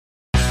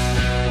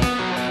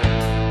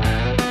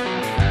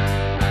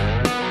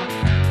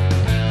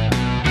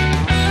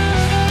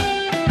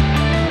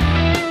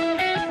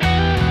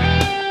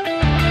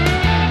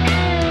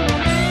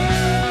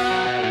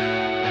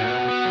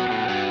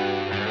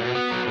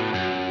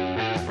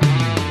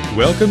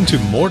Welcome to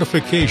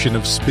Mortification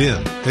of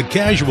Spin, a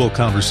casual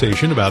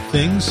conversation about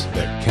things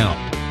that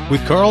count,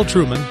 with Carl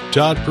Trueman,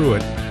 Todd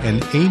Pruitt,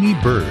 and Amy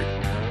Bird.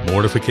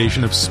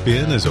 Mortification of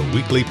Spin is a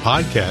weekly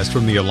podcast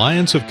from the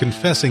Alliance of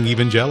Confessing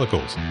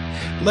Evangelicals.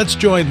 Let's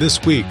join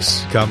this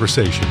week's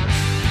conversation.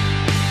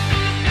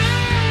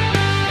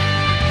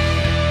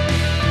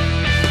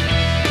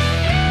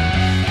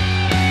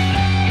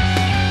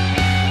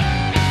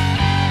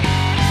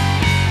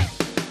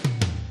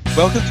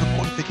 Welcome to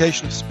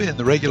Mortification of Spin,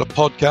 the regular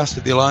podcast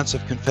of the Alliance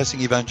of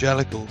Confessing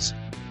Evangelicals.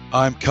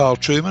 I'm Carl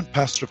Trueman,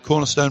 pastor of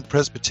Cornerstone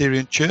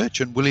Presbyterian Church,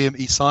 and William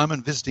E.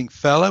 Simon, visiting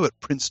fellow at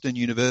Princeton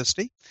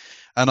University.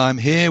 And I'm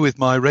here with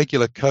my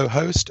regular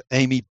co-host,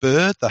 Amy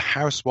Bird, the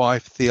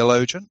housewife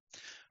theologian.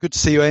 Good to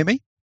see you,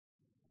 Amy.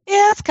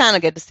 Yeah, it's kind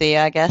of good to see you,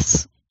 I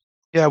guess.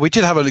 Yeah, we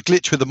did have a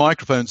glitch with the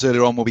microphones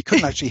earlier on where we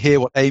couldn't actually hear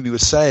what Amy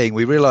was saying.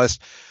 We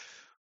realized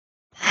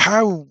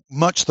how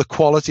much the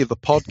quality of the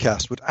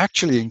podcast would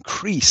actually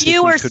increase.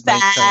 You were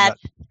sad.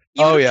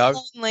 Oh, yeah, I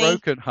was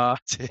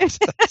broken-hearted.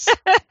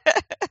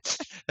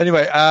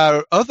 Anyway,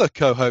 our other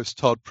co-host,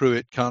 Todd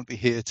Pruitt, can't be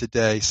here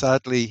today.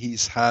 Sadly,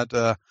 he's had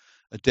a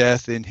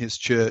death in his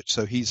church,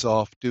 so he's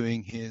off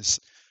doing his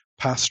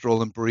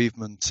pastoral and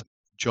bereavement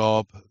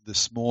job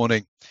this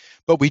morning.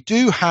 But we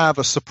do have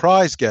a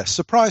surprise guest.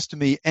 Surprise to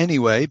me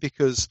anyway,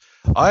 because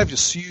I've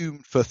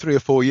assumed for 3 or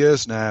 4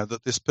 years now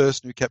that this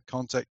person who kept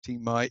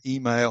contacting my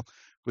email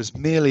was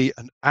merely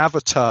an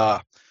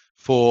avatar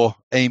for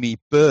Amy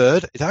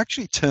Bird. It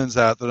actually turns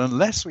out that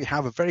unless we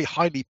have a very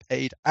highly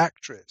paid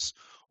actress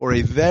or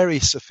a very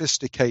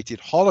sophisticated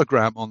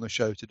hologram on the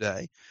show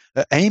today,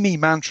 Amy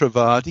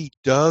Mantravadi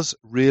does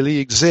really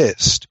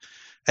exist.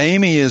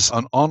 Amy is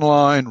an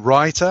online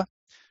writer.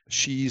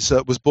 She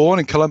was born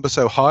in Columbus,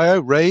 Ohio,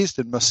 raised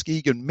in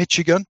Muskegon,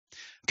 Michigan,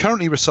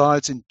 currently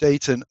resides in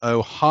Dayton,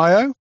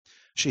 Ohio.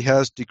 She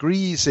has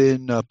degrees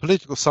in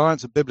political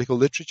science and biblical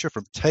literature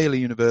from Taylor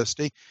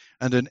University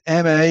and an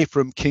MA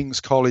from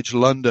King's College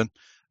London.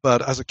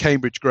 But as a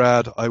Cambridge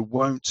grad, I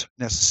won't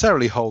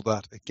necessarily hold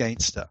that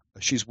against her.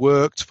 She's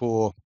worked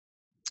for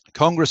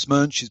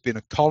congressmen. She's been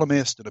a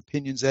columnist and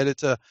opinions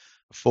editor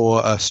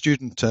for a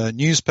student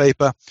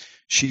newspaper.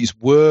 She's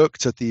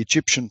worked at the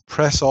Egyptian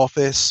press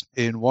office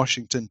in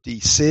Washington,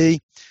 D.C.,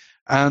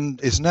 and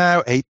is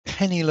now a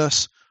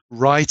penniless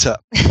writer.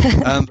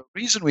 And the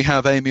reason we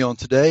have Amy on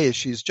today is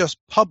she's just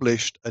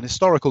published an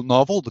historical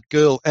novel, The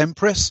Girl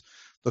Empress,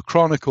 The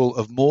Chronicle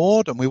of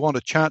Maud, and we want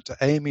to chat to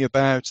Amy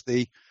about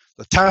the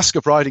task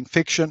of writing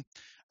fiction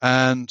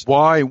and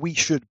why we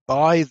should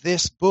buy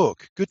this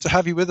book. Good to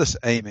have you with us,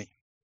 Amy.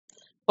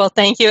 Well,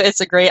 thank you.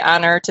 It's a great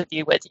honor to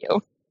be with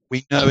you.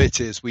 We know it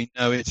is. We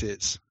know it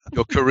is.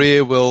 Your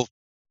career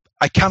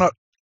I cannot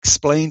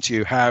explain to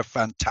you how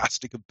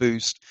fantastic a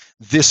boost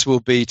this will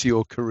be to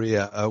your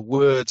career.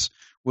 Words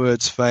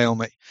fail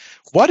me.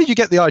 Why did you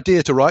get the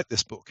idea to write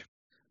this book?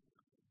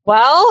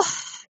 Well,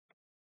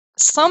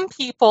 some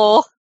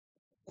people,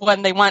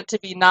 when they want to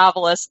be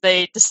novelists,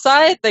 they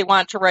decide they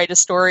want to write a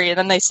story and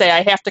then they say,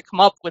 I have to come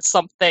up with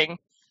something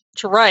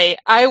to write.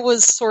 I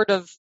was sort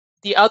of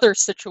the other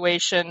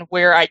situation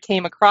where I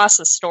came across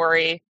a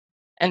story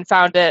and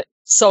found it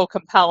so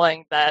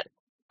compelling that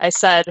I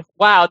said,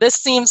 wow, this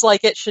seems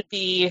like it should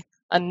be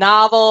a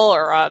novel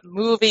or a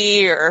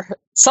movie or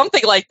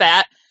something like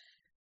that.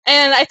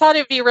 And I thought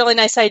it'd be a really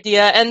nice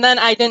idea. And then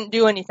I didn't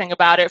do anything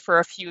about it for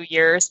a few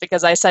years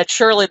because I said,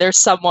 surely there's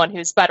someone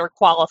who's better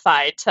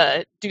qualified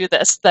to do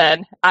this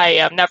than I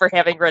am, never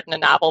having written a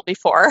novel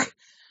before.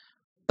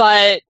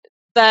 But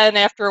then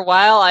after a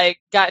while, I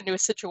got into a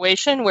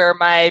situation where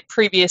my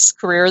previous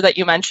career that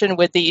you mentioned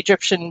with the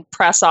Egyptian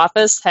press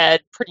office had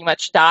pretty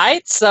much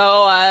died.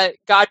 So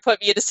God put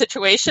me in a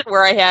situation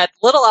where I had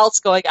little else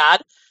going on.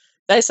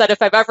 I said,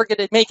 if I'm ever going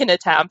to make an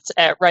attempt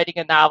at writing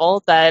a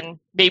novel, then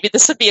maybe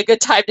this would be a good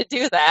time to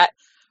do that.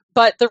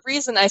 But the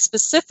reason I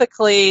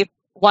specifically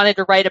wanted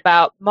to write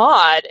about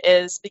Maud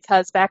is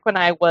because back when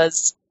I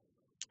was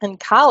in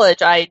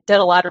college, I did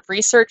a lot of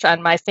research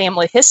on my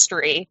family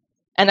history.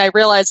 And I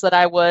realized that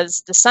I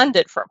was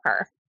descended from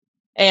her.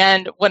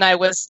 And when I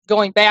was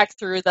going back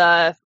through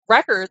the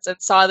records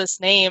and saw this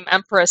name,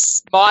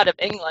 Empress Maud of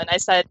England, I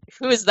said,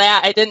 who is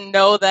that? I didn't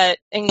know that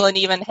England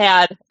even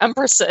had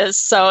empresses.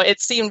 So it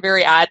seemed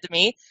very odd to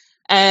me.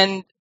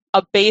 And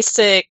a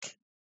basic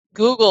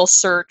Google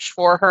search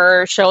for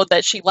her showed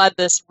that she led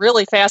this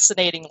really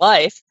fascinating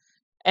life.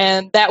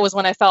 And that was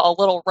when I felt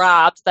a little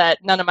robbed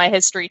that none of my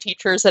history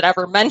teachers had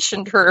ever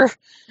mentioned her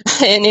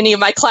in any of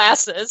my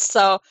classes.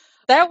 So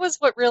that was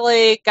what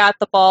really got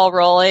the ball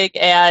rolling.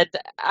 And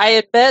I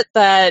admit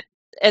that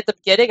at the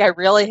beginning, I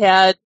really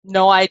had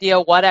no idea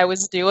what I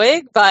was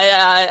doing, but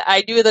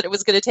I knew that it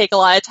was going to take a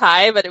lot of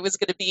time and it was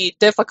going to be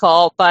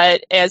difficult.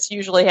 But as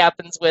usually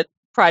happens with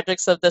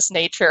projects of this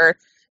nature,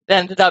 it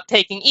ended up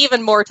taking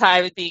even more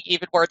time and being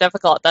even more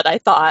difficult than I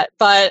thought.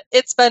 But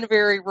it's been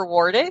very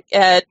rewarding.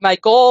 And my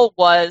goal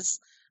was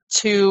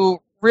to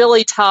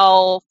really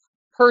tell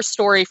her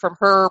story from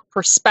her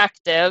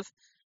perspective.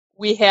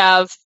 We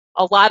have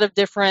a lot of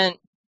different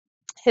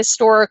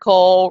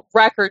historical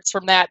records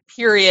from that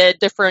period,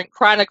 different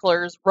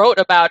chroniclers wrote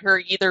about her,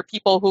 either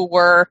people who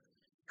were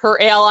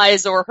her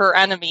allies or her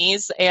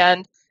enemies.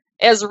 And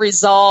as a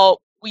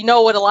result, we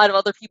know what a lot of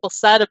other people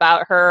said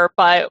about her,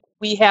 but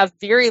we have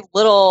very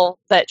little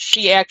that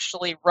she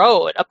actually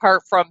wrote,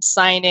 apart from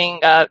signing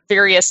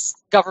various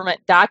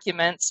government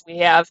documents. We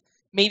have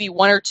maybe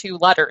 1 or 2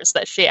 letters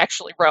that she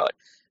actually wrote.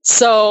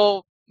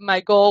 So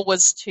my goal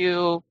was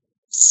to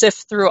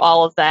sift through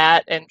all of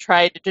that and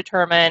try to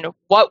determine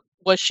what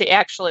was she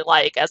actually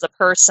like as a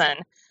person.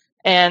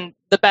 And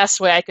the best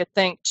way I could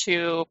think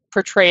to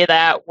portray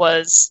that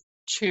was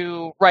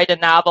to write a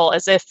novel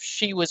as if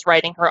she was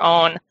writing her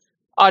own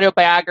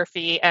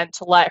autobiography, and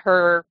to let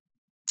her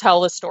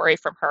tell the story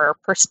from her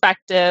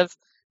perspective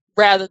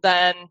rather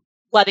than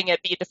letting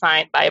it be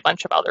defined by a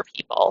bunch of other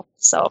people.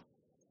 So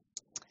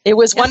it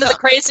was one of the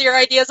crazier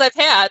ideas I've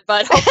had,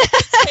 but hopefully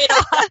it's paid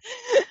off.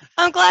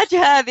 I'm glad you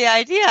had the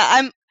idea.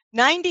 I'm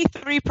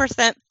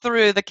 93%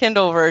 through the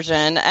Kindle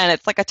version, and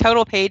it's like a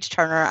total page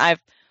turner. I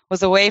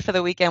was away for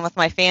the weekend with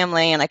my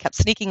family, and I kept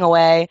sneaking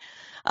away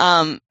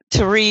to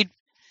read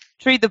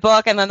the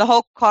book, and then the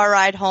whole car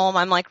ride home,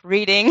 I'm like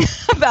reading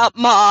about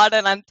Maud,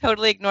 and I'm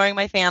totally ignoring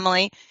my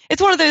family.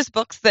 It's one of those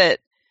books that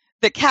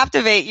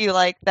captivate you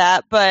like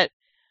that, but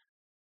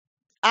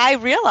I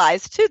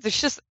realized, too,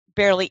 there's just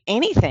barely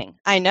anything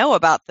I know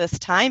about this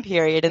time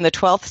period in the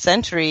 12th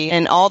century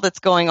and all that's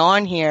going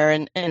on here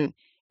in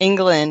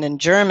England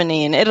and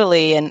Germany and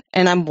Italy. And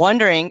I'm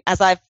wondering,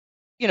 as I've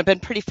been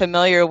pretty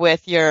familiar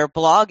with your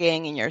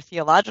blogging and your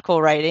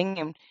theological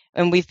writing,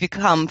 and we've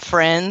become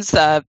friends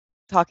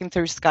talking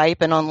through Skype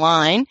and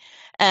online,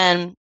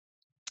 and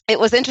it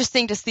was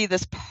interesting to see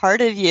this part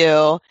of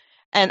you.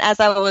 And as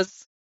I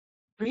was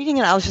reading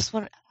it, I was just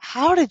wondering,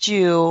 how did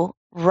you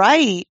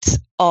write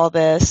all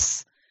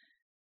this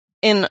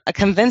in a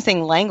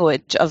convincing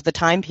language of the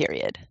time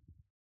period?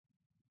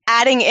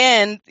 Adding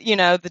in,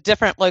 the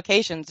different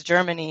locations,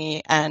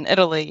 Germany and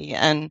Italy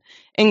and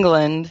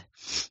England.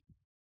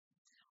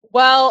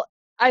 Well,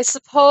 I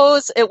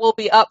suppose it will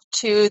be up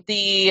to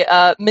the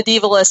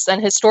medievalist and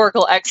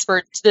historical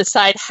expert to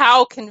decide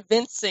how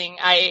convincing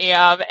I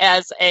am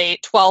as a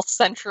 12th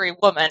century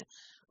woman.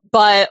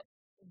 But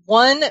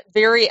one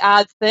very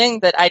odd thing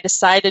that I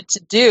decided to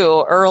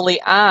do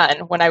early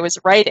on when I was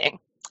writing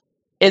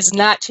is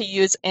not to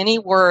use any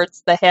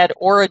words that had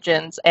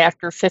origins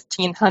after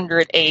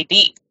 1500 AD.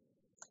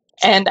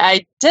 And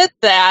I did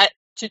that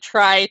to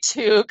try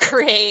to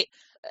create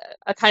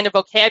a kind of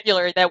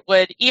vocabulary that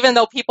would, even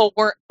though people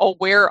weren't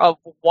aware of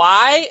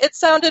why it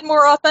sounded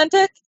more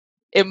authentic,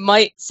 it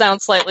might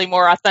sound slightly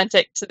more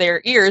authentic to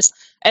their ears.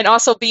 And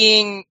also,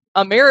 being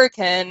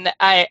American,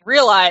 I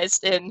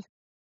realized in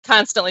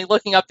constantly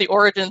looking up the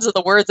origins of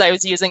the words I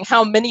was using,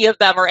 how many of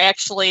them are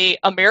actually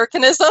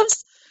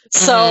Americanisms.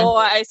 So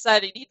I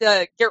said, I need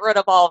to get rid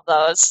of all of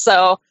those.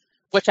 So,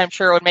 which I'm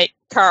sure would make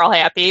Carl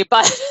happy.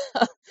 But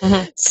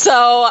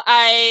so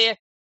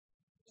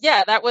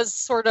that was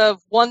sort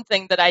of one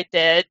thing that I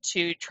did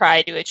to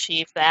try to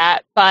achieve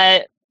that.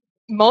 But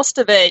most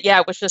of it,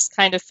 was just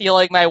kind of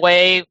feeling my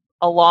way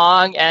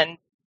along and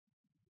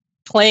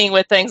playing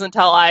with things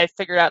until I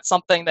figured out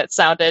something that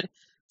sounded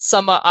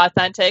somewhat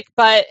authentic.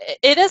 But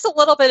it is a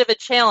little bit of a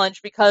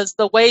challenge, because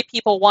the way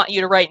people want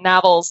you to write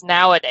novels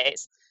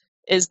nowadays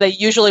is they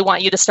usually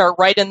want you to start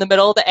right in the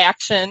middle of the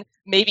action,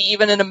 maybe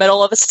even in the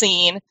middle of a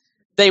scene.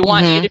 They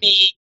want you to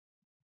be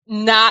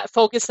not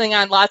focusing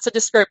on lots of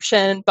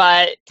description,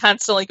 but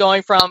constantly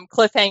going from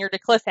cliffhanger to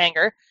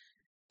cliffhanger.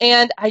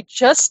 And I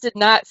just did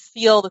not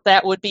feel that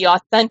that would be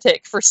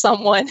authentic for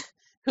someone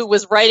who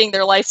was writing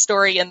their life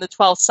story in the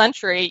 12th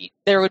century.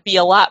 There would be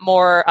a lot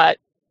more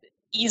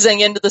easing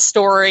into the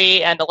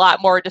story and a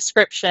lot more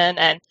description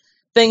and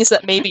things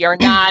that maybe are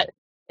not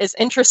as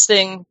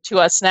interesting to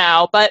us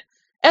now. But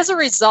as a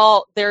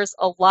result, there's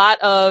a lot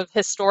of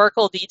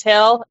historical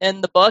detail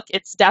in the book.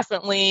 It's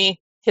definitely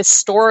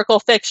historical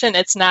fiction.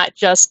 It's not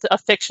just a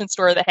fiction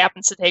story that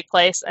happens to take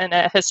place in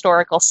a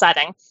historical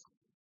setting.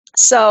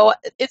 So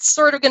it's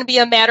sort of going to be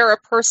a matter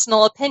of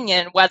personal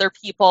opinion whether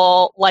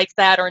people like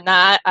that or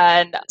not.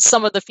 And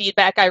some of the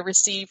feedback I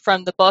received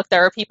from the book,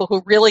 there are people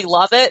who really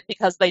love it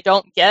because they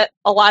don't get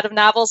a lot of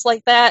novels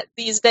like that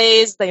these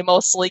days. They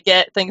mostly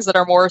get things that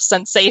are more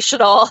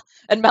sensational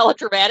and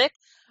melodramatic.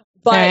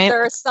 But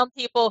there are some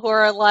people who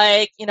are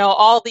like,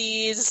 all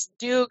these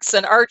dukes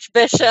and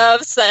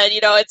archbishops, and,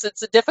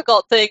 it's a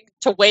difficult thing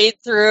to wade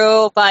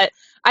through. But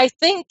I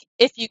think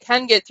if you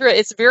can get through it,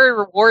 it's very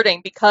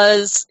rewarding,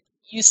 because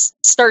you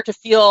start to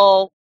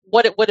feel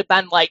what it would have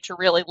been like to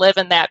really live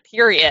in that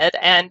period.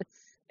 And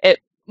it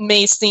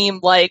may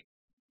seem like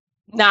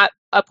not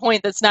a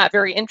point that's not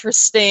very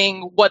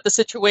interesting what the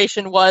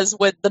situation was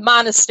with the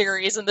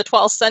monasteries in the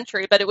 12th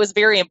century, but it was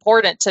very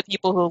important to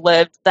people who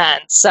lived then.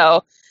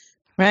 So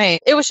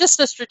it was just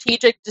a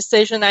strategic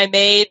decision I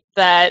made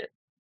that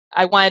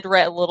I wanted to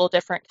write a little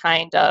different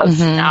kind of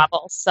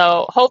novel.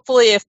 So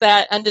hopefully if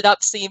that ended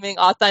up seeming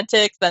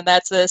authentic, then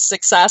that's a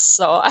success.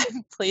 So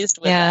I'm pleased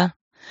with that.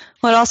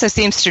 Well, it also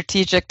seems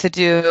strategic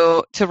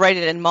to write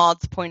it in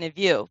Maud's point of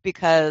view,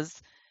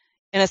 because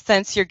in a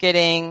sense you're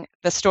getting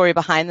the story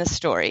behind the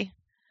story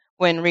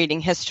when reading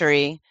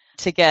history,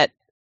 to get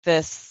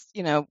this,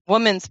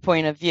 woman's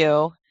point of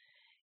view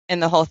in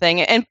the whole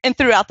thing. And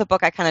throughout the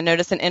book I kind of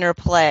notice an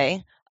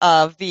interplay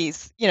of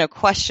these,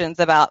 questions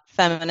about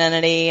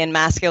femininity and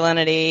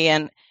masculinity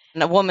and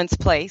a woman's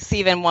place,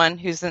 even one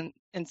who's in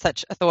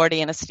such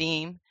authority and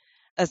esteem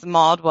as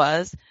Maud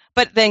was,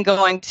 but then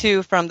going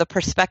to from the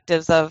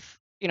perspectives of,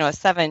 a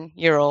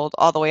 7-year-old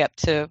all the way up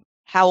to,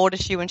 how old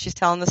is she when she's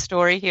telling the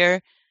story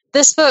here?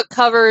 This book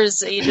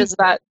covers ages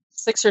about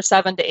 6 or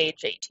 7 to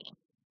age 18.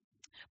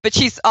 But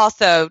she's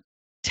also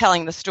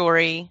telling the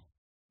story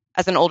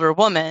as an older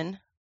woman.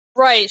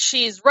 Right.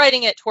 She's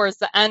writing it towards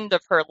the end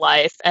of her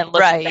life and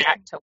looking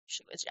back to when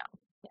she was young.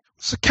 Yeah.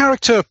 So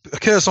character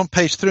occurs on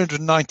page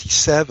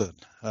 397,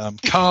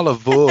 Carla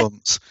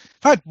Worms.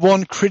 If I had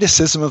one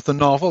criticism of the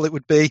novel, it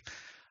would be,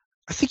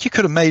 I think you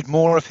could have made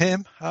more of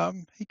him.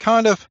 He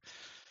kind of,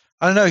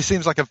 I don't know, he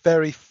seems like a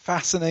very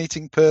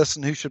fascinating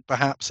person who should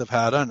perhaps have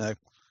had, I don't know, at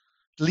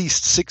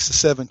least 6 or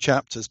 7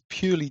 chapters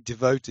purely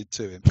devoted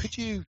to him. Could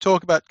you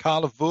talk about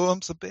Carla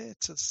Worms a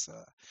bit?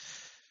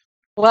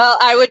 Well,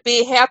 I would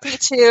be happy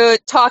to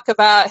talk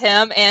about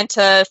him and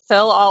to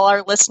fill all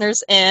our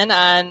listeners in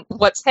on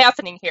what's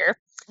happening here.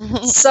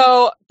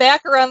 So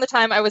back around the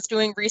time I was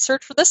doing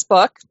research for this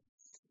book,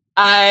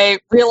 I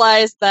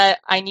realized that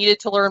I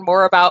needed to learn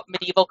more about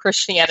medieval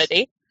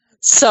Christianity.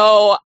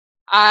 So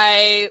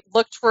I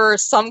looked for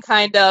some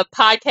kind of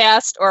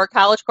podcast or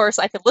college course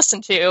I could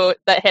listen to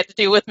that had to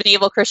do with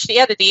medieval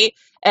Christianity.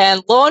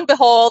 And lo and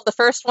behold, the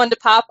first one to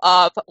pop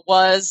up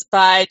was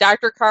by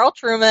Dr. Carl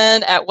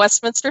Trueman at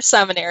Westminster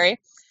Seminary,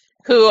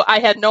 who I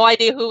had no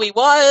idea who he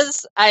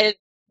was. I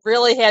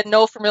really had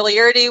no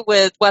familiarity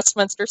with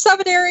Westminster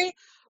Seminary,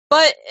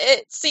 but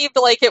it seemed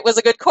like it was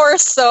a good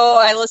course, so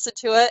I listened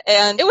to it,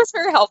 and it was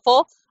very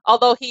helpful,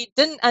 although he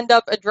didn't end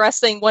up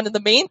addressing one of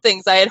the main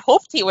things I had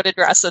hoped he would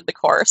address in the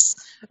course.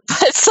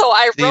 But so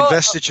I the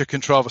investiture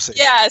controversy.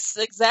 Yes,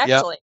 exactly.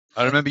 Yep.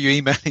 I remember you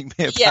emailing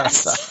me about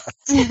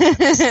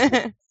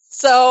that.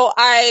 So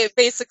I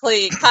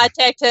basically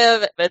contacted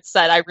him and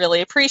said, I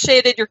really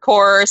appreciated your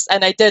course.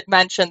 And I did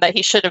mention that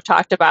he should have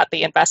talked about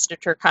the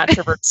investiture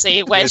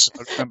controversy, which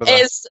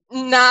is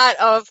not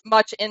of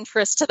much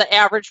interest to the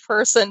average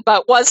person,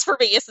 but was for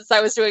me since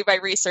I was doing my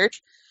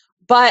research.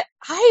 But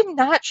I'm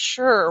not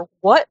sure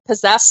what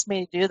possessed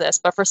me to do this.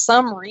 But for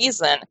some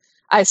reason,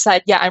 I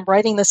said, yeah, I'm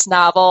writing this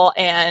novel.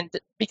 And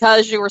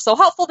because you were so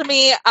helpful to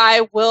me,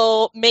 I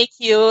will make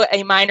you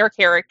a minor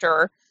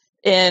character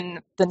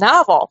in the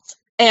novel.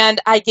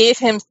 And I gave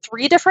him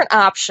 3 different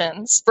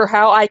options for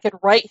how I could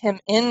write him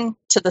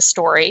into the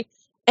story.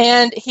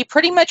 And he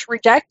pretty much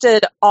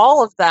rejected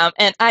all of them.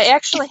 And I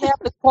actually have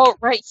the quote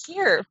right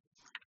here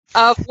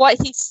of what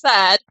he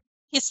said.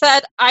 He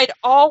said, I'd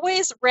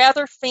always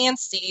rather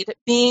fancied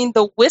being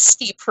the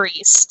whiskey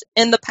priest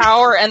in The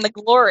Power and the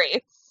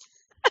Glory.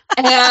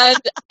 And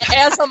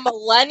as a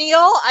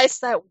millennial, I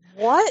said,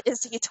 what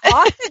is he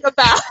talking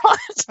about?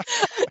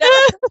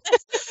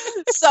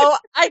 So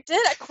I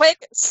did a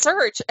quick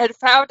search and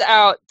found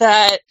out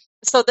that,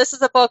 so this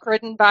is a book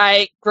written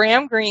by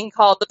Graham Greene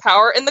called The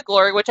Power and the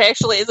Glory, which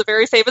actually is a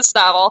very famous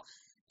novel.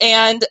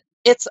 And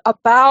it's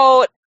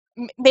about,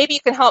 maybe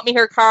you can help me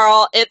here,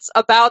 Carl. It's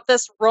about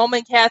this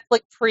Roman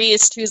Catholic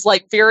priest who's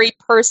like very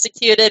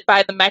persecuted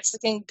by the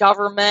Mexican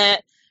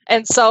government.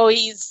 And so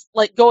he's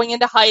like going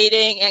into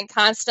hiding and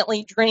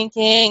constantly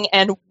drinking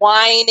and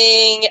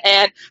whining.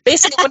 And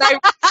basically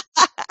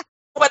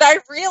when I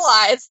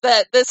realized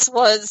that this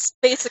was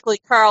basically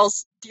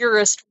Carl's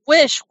dearest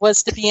wish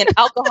was to be an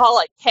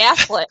alcoholic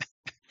Catholic,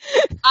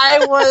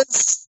 I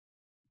was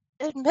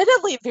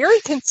admittedly very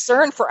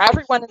concerned for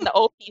everyone in the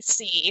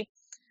OPC.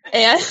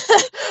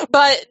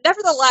 But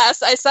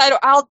nevertheless, I said,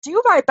 I'll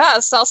do my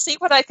best. I'll see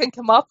what I can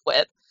come up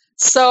with.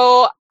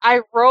 So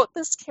I wrote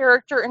this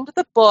character into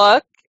the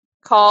book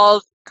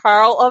called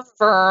Carl of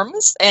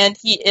Worms, and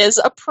he is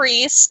a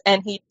priest,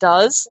 and he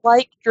does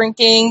like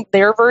drinking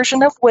their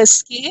version of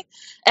whiskey,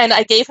 and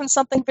I gave him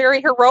something very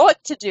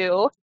heroic to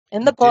do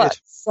in the book.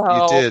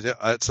 So you did.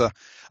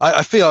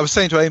 I feel, I was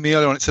saying to Amy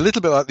earlier on, it's a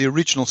little bit like the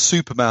original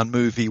Superman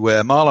movie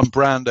where Marlon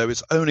Brando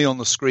is only on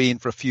the screen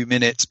for a few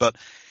minutes, but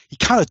he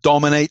kind of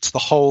dominates the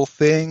whole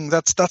thing.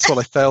 That's what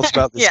I felt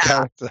about this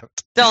character.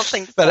 Don't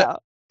think so.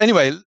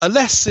 Anyway, a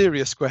less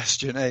serious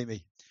question,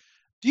 Amy.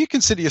 Do you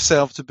consider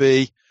yourself to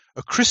be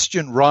a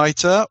Christian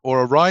writer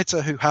or a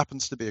writer who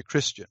happens to be a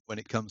Christian when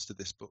it comes to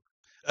this book?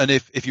 And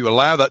if you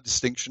allow that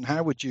distinction,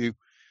 how would you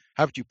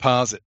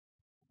parse it?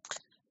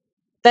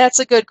 That's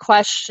a good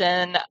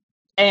question.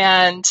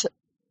 And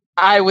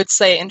I would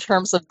say in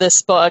terms of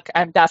this book,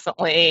 I'm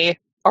definitely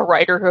a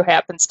writer who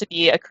happens to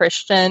be a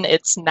Christian.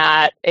 It's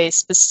not a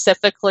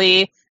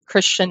specifically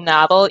Christian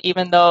novel,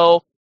 even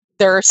though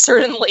there are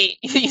certainly,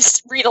 you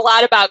read a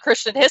lot about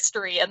Christian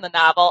history in the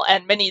novel,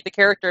 and many of the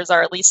characters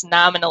are at least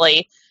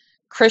nominally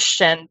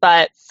Christian.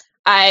 But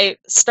I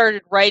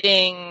started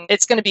writing,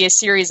 it's going to be a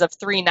series of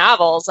 3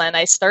 novels, and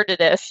I started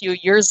it a few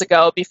years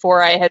ago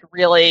before I had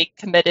really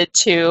committed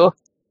to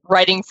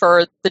writing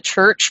for the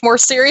church more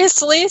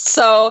seriously.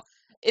 So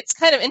it's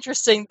kind of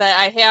interesting that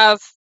I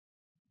have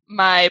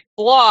my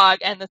blog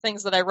and the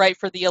things that I write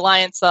for the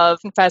Alliance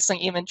of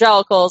Confessing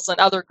Evangelicals and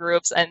other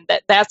groups, and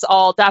that's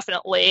all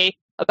definitely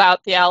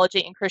about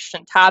theology and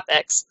Christian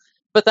topics.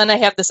 But then I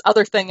have this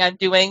other thing I'm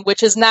doing,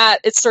 which is not,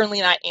 it's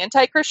certainly not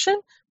anti-Christian,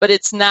 but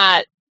it's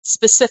not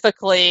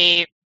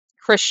specifically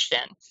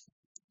Christian.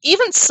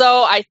 Even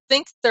so, I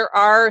think there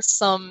are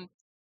some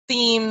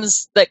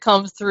themes that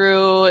come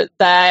through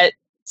that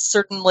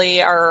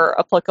certainly are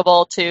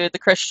applicable to the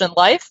Christian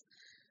life.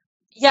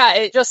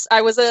 Yeah,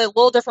 I was at a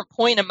little different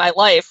point in my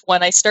life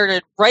when I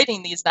started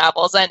writing these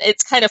novels. And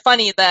it's kind of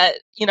funny that,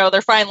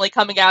 they're finally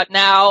coming out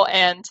now.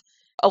 And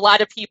a lot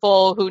of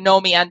people who know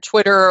me on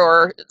Twitter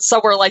or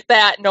somewhere like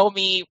that know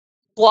me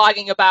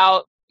blogging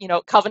about,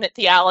 covenant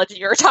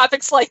theology or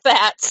topics like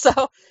that. So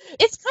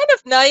it's kind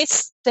of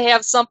nice to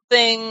have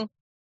something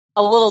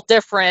a little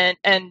different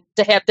and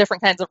to have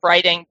different kinds of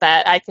writing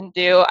that I can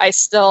do. I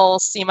still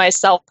see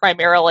myself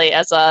primarily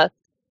as a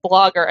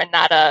blogger and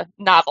not a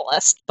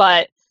novelist,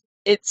 but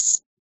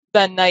it's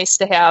been nice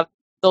to have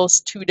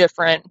those 2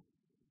 different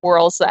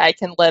worlds that I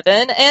can live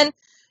in. And,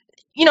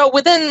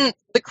 within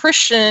the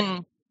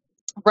Christian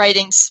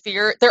writing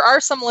sphere, there are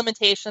some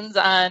limitations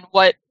on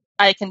what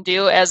I can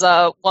do as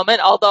a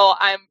woman, although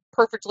I'm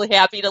perfectly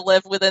happy to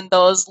live within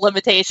those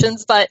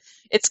limitations. But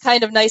it's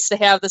kind of nice to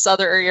have this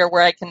other area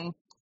where I can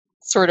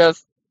sort of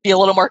be a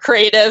little more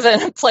creative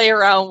and play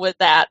around with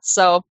that.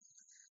 So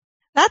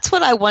that's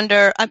what I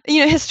wonder.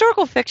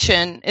 Historical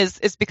fiction is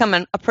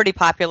becoming a pretty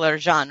popular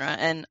genre,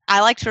 and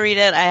I like to read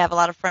it. I have a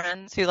lot of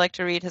friends who like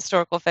to read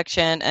historical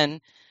fiction,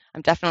 and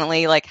I'm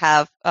definitely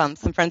have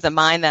some friends of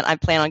mine that I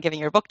plan on giving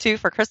your book to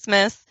for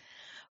Christmas.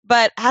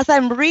 But as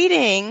I'm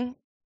reading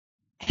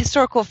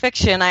historical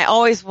fiction, I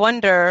always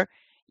wonder,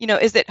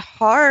 is it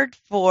hard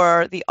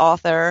for the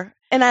author?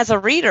 And as a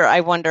reader,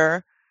 I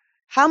wonder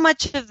how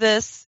much of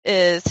this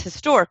is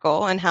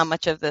historical and how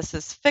much of this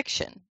is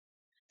fiction.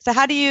 So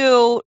how do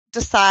you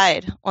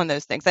decide on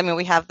those things? I mean,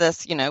 we have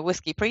this,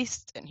 whiskey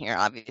priest in here,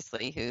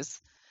 obviously, who's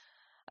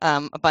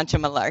a bunch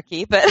of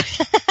malarkey, but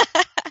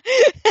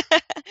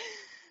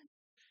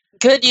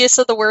good use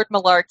of the word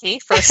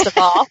malarkey, first of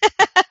all.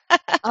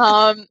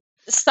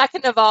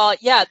 Second of all,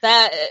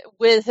 that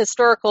with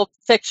historical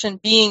fiction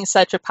being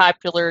such a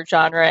popular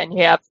genre, and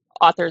you have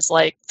authors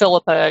like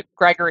Philippa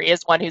Gregory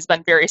is one who's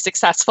been very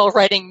successful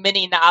writing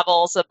mini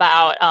novels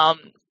about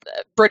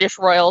British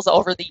royals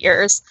over the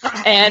years.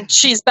 And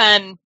she's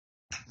been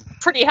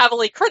pretty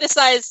heavily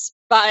criticized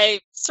by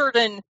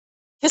certain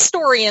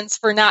historians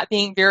for not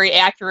being very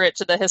accurate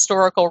to the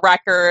historical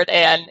record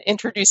and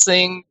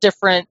introducing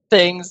different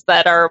things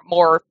that are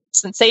more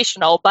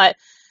sensational. But,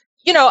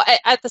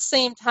 at the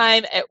same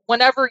time,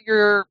 whenever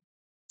you're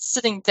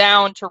sitting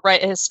down to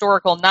write a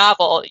historical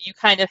novel, you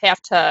kind of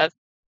have to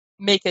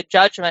make a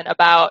judgment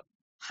about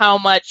how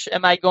much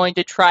am I going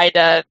to try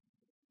to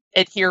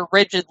adhere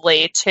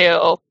rigidly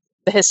to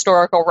the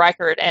historical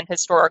record and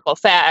historical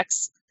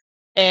facts,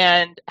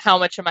 and how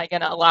much am I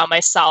going to allow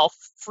myself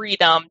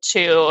freedom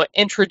to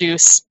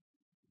introduce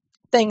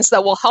things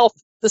that will help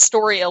the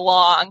story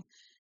along.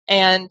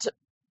 And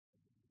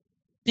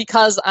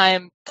because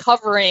I'm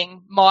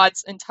covering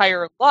Maud's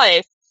entire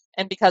life,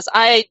 and because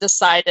I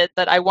decided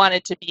that I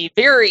wanted to be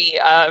very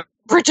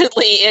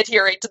rigidly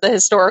adhering to the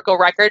historical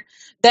record,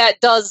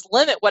 that does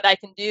limit what I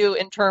can do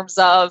in terms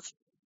of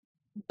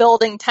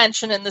building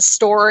tension in the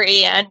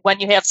story and when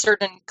you have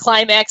certain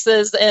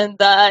climaxes in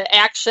the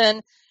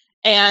action.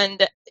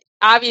 And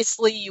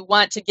obviously you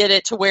want to get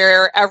it to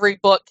where every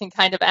book can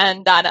kind of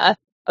end on a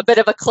bit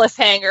of a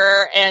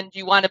cliffhanger, and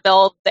you want to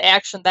build the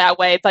action that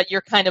way, but you're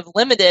kind of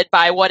limited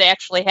by what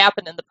actually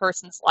happened in the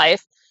person's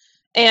life.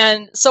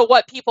 And so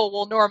what people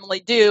will normally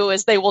do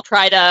is they will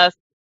try to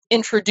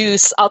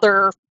introduce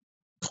other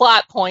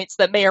plot points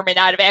that may or may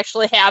not have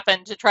actually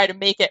happened to try to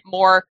make it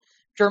more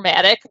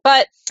dramatic.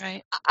 But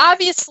right.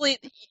 Obviously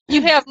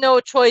you have no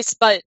choice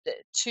but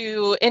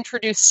to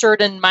introduce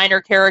certain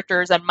minor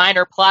characters and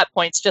minor plot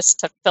points just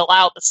to fill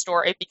out the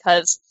story,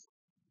 because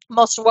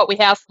most of what we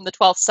have from the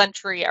 12th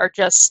century are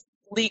just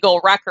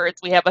legal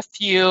records. We have a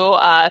few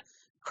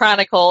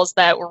chronicles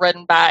that were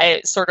written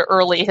by sort of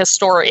early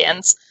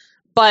historians,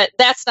 but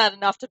that's not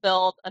enough to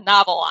build a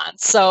novel on.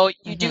 So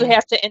you do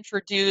have to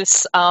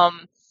introduce,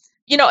 and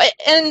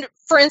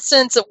for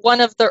instance,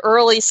 one of the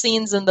early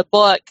scenes in the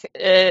book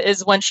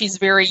is when she's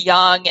very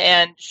young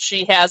and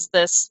she has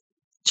this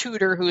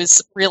tutor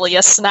who's really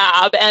a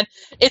snob. And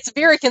it's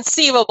very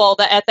conceivable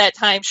that at that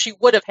time she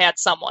would have had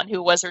someone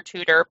who was her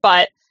tutor,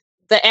 but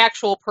the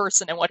actual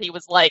person and what he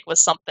was like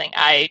was something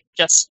I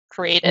just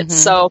created.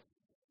 So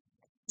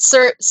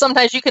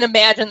sometimes you can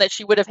imagine that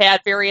she would have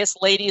had various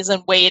ladies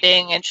in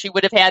waiting and she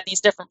would have had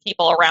these different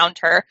people around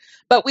her,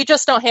 but we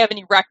just don't have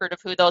any record of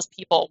who those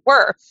people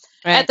were.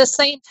 Right. At the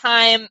same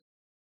time,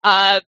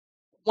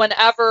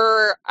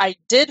 whenever I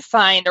did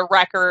find a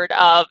record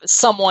of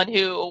someone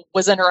who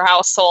was in her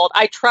household,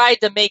 I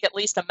tried to make at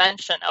least a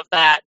mention of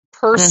that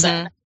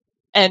person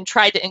and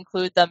tried to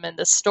include them in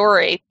the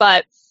story.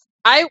 But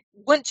I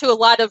went to a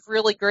lot of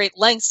really great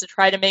lengths to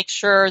try to make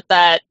sure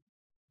that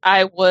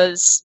I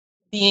was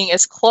being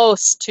as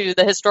close to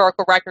the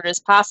historical record as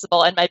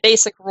possible. And my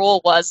basic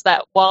rule was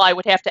that while I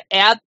would have to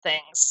add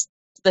things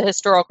to the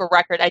historical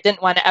record, I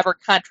didn't want to ever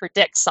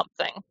contradict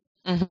something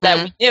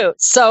that we knew.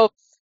 So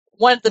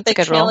one of the big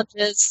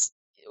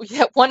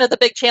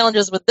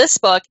challenges with this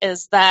book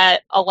is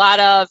that a lot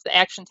of the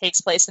action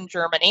takes place in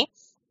Germany.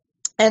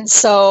 And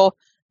so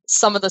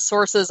some of the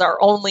sources are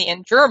only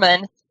in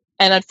German.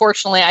 And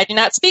unfortunately, I do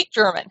not speak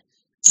German.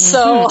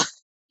 So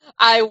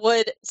I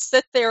would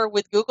sit there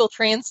with Google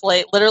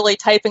Translate, literally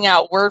typing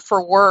out word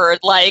for word,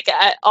 like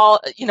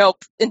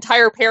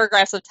entire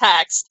paragraphs of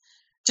text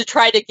to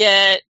try to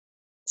get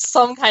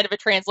some kind of a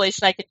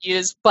translation I could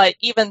use. But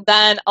even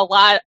then, a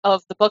lot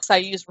of the books I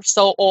used were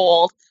so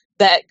old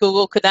that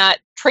Google could not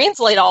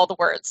translate all the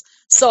words.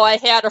 So I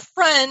had a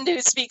friend who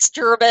speaks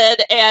German,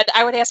 and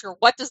I would ask her,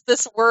 what does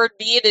this word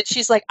mean? And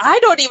she's like, I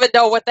don't even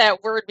know what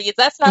that word means.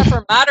 That's not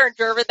from modern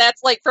German.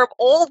 That's like from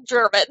old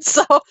German.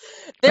 So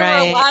there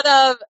were a lot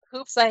of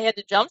hoops I had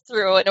to jump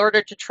through in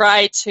order to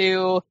try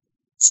to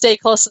stay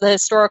close to the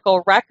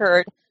historical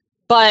record.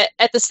 But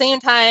at the same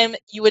time,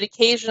 you would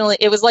occasionally,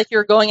 it was like you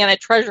were going on a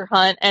treasure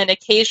hunt, and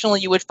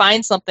occasionally you would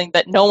find something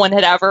that no one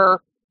had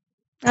ever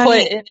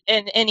put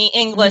in any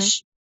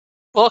English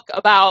book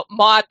about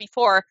Maud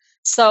before.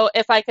 So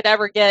if I could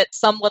ever get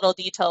some little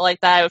detail like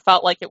that, I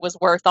felt like it was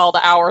worth all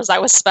the hours I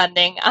was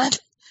spending on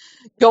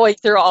going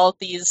through all of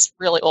these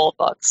really old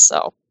books.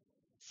 So,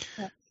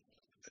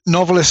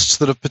 novelists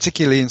that have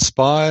particularly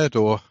inspired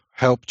or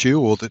helped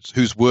you, or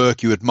whose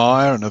work you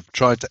admire and have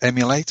tried to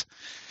emulate?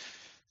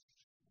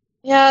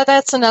 Yeah,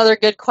 that's another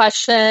good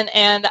question,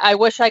 and I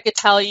wish I could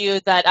tell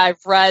you that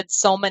I've read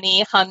so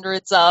many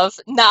hundreds of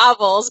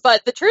novels,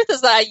 but the truth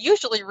is that I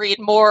usually read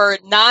more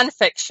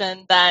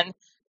nonfiction than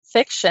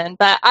fiction.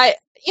 But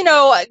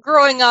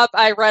growing up,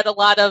 I read a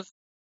lot of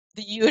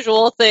the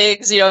usual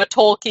things,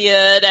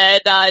 Tolkien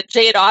and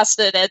Jane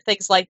Austen and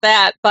things like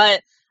that.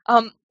 But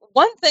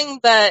one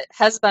thing that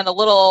has been a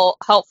little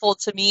helpful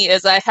to me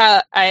is I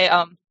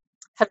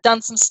have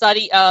done some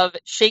study of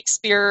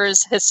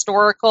Shakespeare's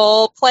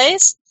historical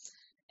plays.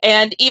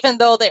 And even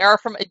though they are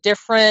from a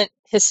different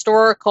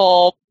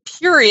historical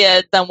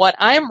period than what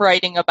I'm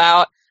writing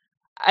about,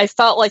 I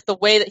felt like the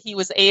way that he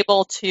was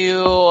able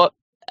to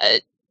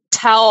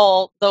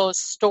tell those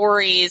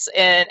stories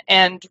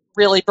and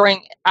really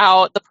bring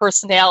out the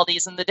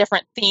personalities and the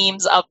different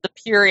themes of the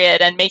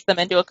period and make them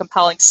into a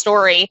compelling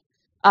story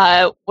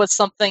was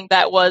something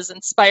that was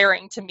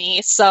inspiring to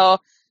me. So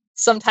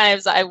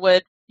sometimes I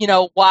would,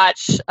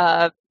 watch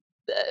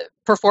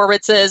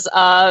performances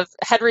of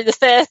Henry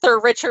V or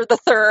Richard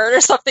III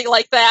or something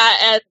like that,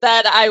 and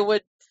then I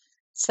would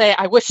say,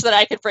 I wish that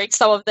I could bring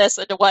some of this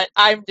into what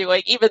I'm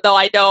doing, even though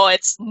I know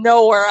it's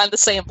nowhere on the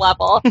same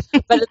level.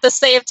 But at the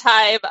same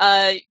time,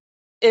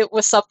 it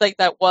was something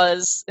that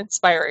was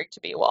inspiring to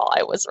me while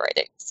I was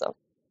writing. So,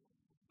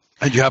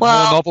 and you have more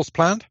novels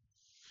planned?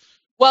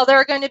 Well, there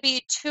are going to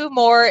be 2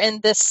 more in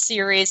this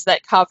series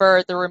that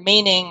cover the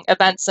remaining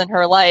events in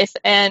her life.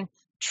 And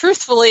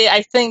truthfully,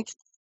 I think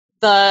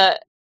the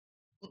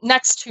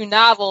next 2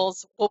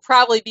 novels will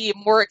probably be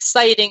more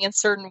exciting in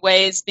certain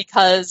ways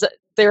because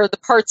they're the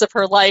parts of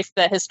her life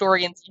that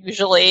historians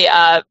usually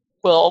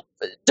will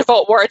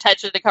devote more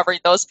attention to covering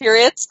those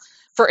periods.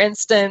 For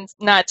instance,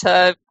 not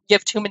to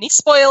give too many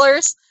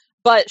spoilers,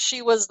 but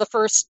she was the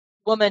first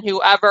woman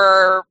who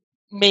ever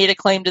made a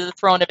claim to the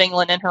throne of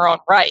England in her own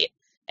right.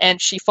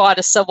 And she fought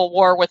a civil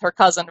war with her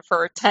cousin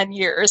for 10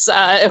 years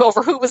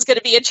over who was going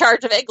to be in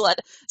charge of England.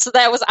 So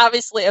that was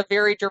obviously a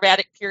very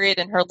dramatic period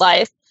in her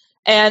life.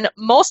 And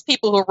most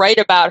people who write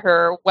about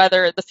her,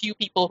 whether the few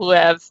people who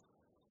have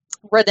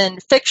written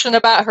fiction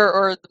about her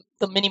or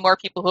the many more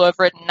people who have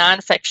written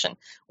nonfiction,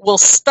 will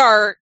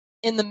start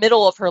in the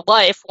middle of her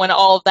life when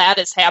all of that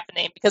is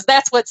happening, because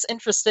that's what's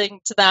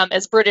interesting to them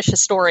as British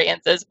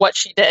historians, is what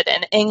she did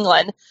in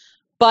England.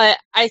 But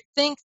I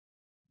think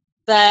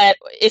that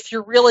if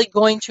you're really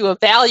going to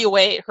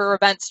evaluate her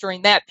events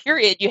during that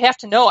period, you have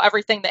to know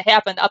everything that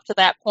happened up to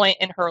that point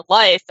in her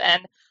life.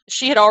 And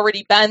she had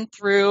already been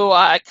through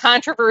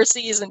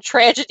controversies and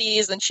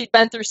tragedies, and she'd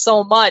been through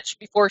so much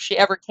before she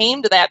ever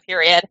came to that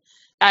period.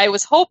 I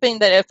was hoping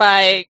that if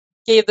I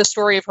gave the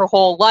story of her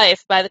whole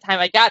life, by the time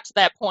I got to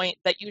that point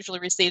that usually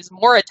receives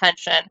more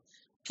attention,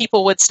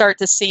 people would start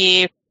to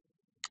see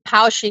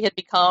how she had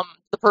become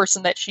the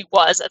person that she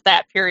was at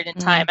that period in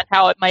time and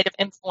how it might have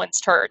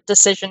influenced her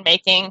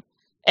decision-making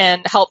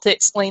and helped to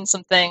explain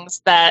some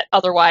things that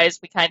otherwise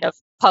we kind of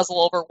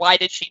puzzle over. Why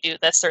did she do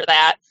this or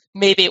that?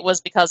 Maybe it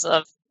was because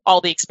of all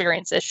the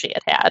experiences she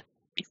had had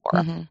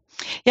before.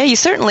 Yeah, you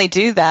certainly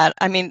do that.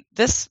 I mean,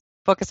 this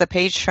book is a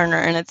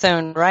page-turner in its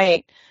own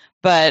right,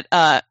 but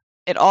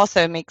it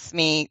also makes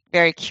me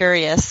very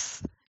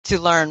curious to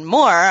learn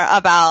more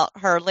about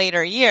her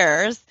later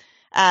years.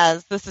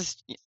 as this is,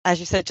 as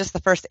you said, just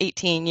the first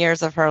 18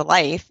 years of her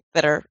life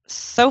that are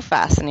so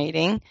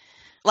fascinating.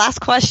 Last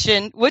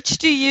question, which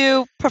do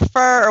you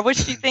prefer, or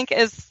which do you think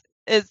is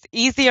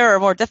easier or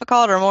more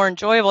difficult or more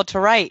enjoyable to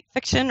write,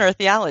 fiction or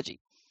theology?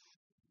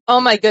 Oh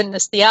my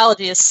goodness,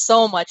 theology is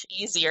so much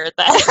easier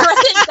than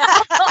writing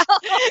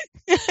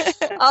novels.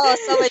 Oh,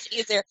 so much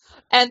easier.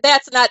 And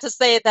that's not to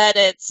say that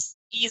it's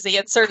easy,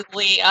 and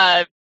certainly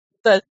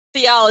the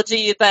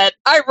theology that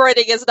I'm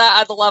writing is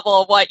not on the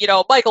level of what,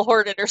 Michael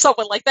Horton or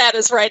someone like that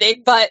is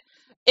writing, but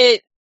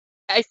I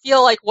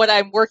feel like when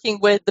I'm working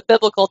with the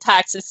biblical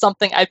text is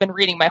something I've been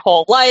reading my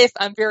whole life.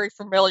 I'm very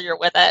familiar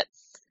with it.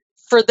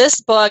 For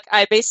this book,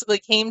 I basically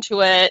came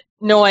to it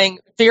knowing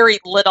very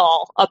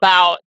little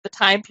about the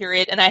time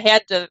period, and I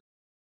had to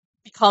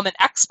become an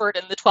expert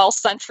in the 12th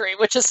century,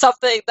 which is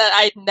something that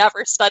I'd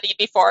never studied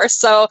before.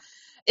 So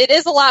it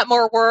is a lot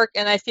more work,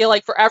 and I feel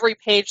like for every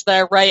page that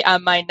I write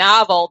on my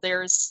novel,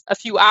 there's a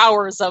few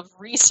hours of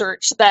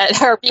research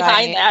that are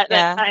behind that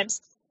at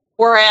times.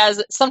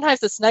 Whereas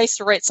sometimes it's nice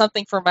to write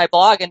something for my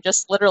blog and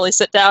just literally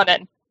sit down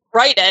and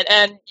write it,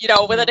 and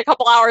within a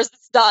couple hours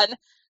it's done.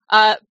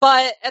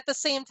 But at the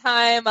same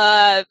time,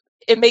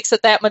 it makes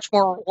it that much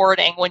more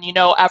rewarding when you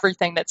know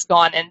everything that's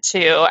gone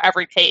into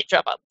every page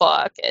of a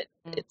book.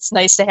 It's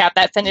nice to have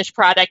that finished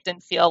product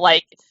and feel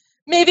like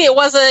maybe it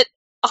wasn't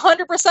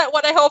 100%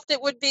 what I hoped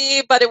it would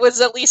be, but it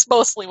was at least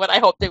mostly what I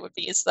hoped it would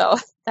be. So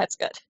that's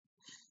good.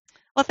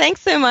 Well,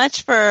 thanks so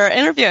much for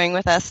interviewing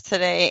with us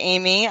today,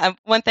 Amy.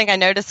 One thing I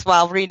noticed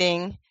while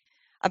reading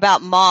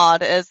about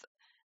Maud is,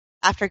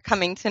 after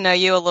coming to know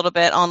you a little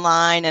bit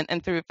online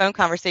and through phone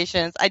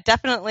conversations, I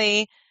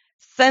definitely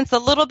sense a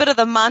little bit of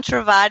the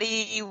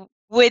Mantravadi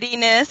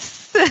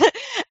wittiness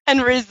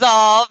and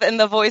resolve in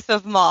the voice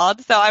of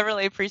Maud. So I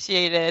really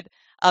appreciated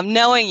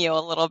knowing you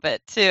a little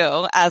bit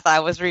too. As I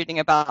was reading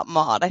about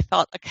Maud, I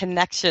felt a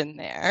connection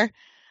there.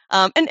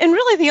 And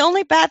really the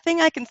only bad thing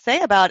I can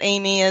say about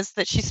Amy is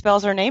that she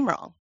spells her name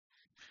wrong.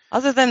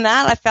 Other than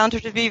that, I found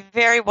her to be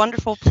very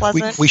wonderful,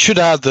 pleasant. We should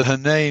add that her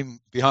name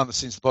behind the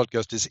scenes of the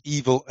podcast is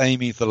Evil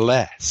Amy the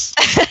Less.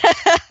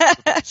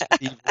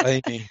 Evil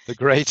Amy the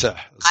Greater.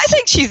 I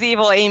think she's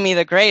Evil Amy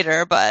the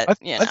Greater, but I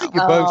think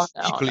you're both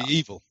equally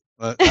evil.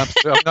 I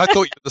thought you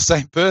were the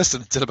same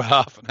person until about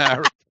half an hour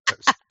ago.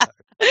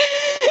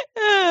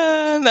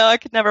 No, I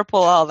could never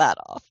pull all that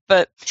off.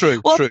 But True.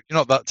 You're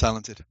not that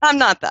talented. I'm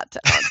not that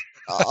talented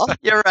at all.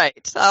 You're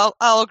right.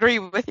 I'll agree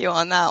with you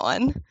on that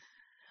one.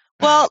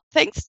 Well,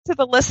 thanks to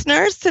the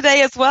listeners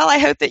today as well. I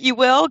hope that you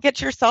will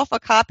get yourself a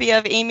copy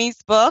of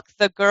Amy's book,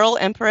 The Girl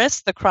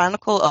Empress, The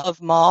Chronicle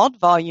of Maud,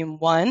 Volume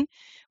 1.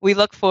 We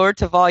look forward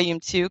to Volume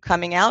 2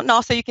 coming out. And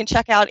also you can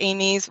check out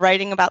Amy's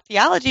writing about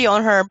theology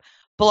on her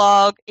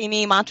blog,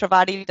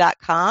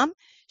 amymantravadi.com.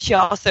 She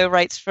also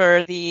writes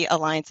for the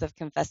Alliance of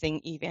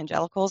Confessing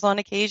Evangelicals on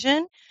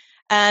occasion.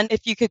 And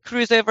if you could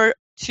cruise over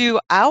to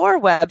our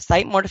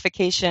website,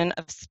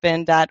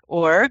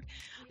 mortificationofspin.org,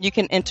 you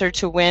can enter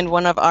to win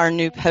one of our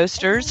new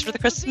posters for the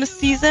Christmas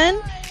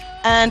season.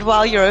 And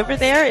while you're over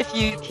there, if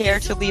you care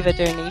to leave a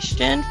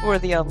donation for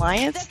the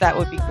Alliance, that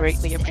would be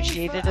greatly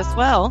appreciated as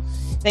well.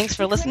 Thanks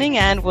for listening,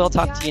 and we'll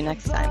talk to you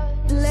next time.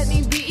 Let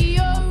me be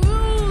your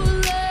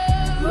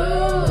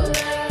ruler.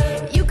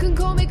 You can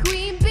call me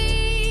Queen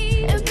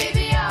Bee, and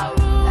baby I'll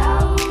rule.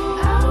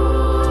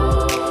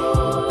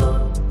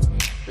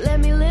 Let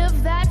me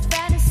live that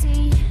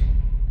fantasy.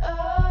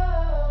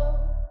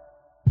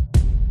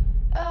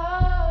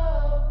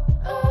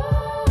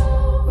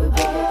 We're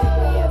bigger than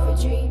we ever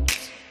dreamed,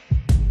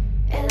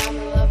 and I'm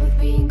in love with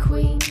being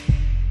queen.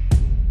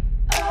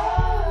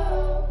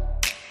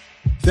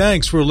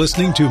 Thanks for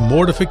listening to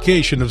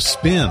Mortification of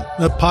Spin,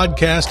 a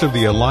podcast of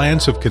the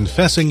Alliance of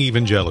Confessing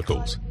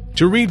Evangelicals.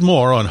 To read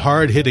more on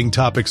hard-hitting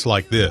topics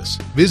like this,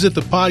 visit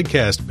the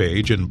podcast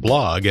page and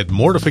blog at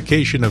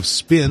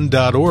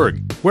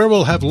mortificationofspin.org, where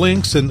we'll have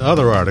links and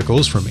other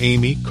articles from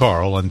Amy,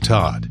 Carl, and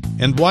Todd.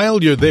 And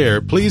while you're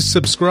there, please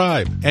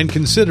subscribe and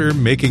consider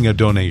making a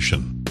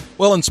donation.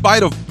 Well, in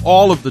spite of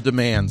all of the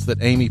demands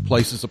that Amy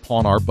places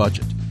upon our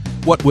budget,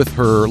 what with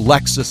her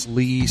Lexus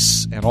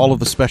lease and all of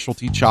the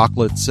specialty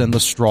chocolates and the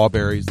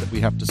strawberries that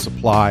we have to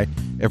supply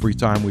every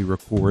time we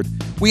record,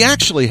 we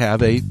actually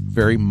have a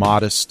very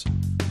modest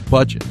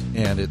budget,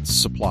 and it's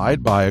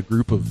supplied by a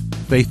group of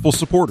faithful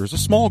supporters, a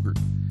small group.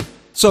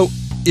 So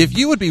if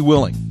you would be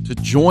willing to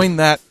join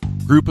that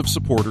group of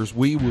supporters,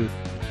 we would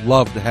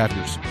love to have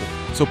your support.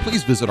 So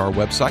please visit our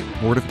website,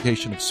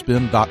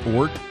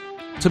 mortificationofspin.org,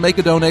 to make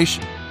a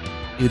donation.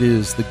 It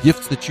is the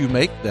gifts that you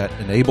make that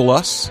enable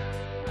us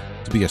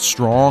to be a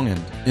strong and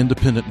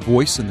independent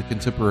voice in the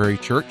contemporary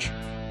church.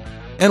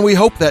 And we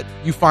hope that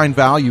you find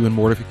value in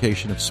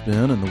Mortification of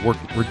Spin and the work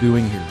that we're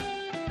doing here.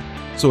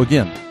 So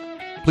again,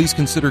 please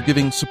consider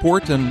giving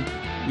support, and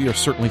we are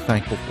certainly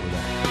thankful for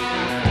that.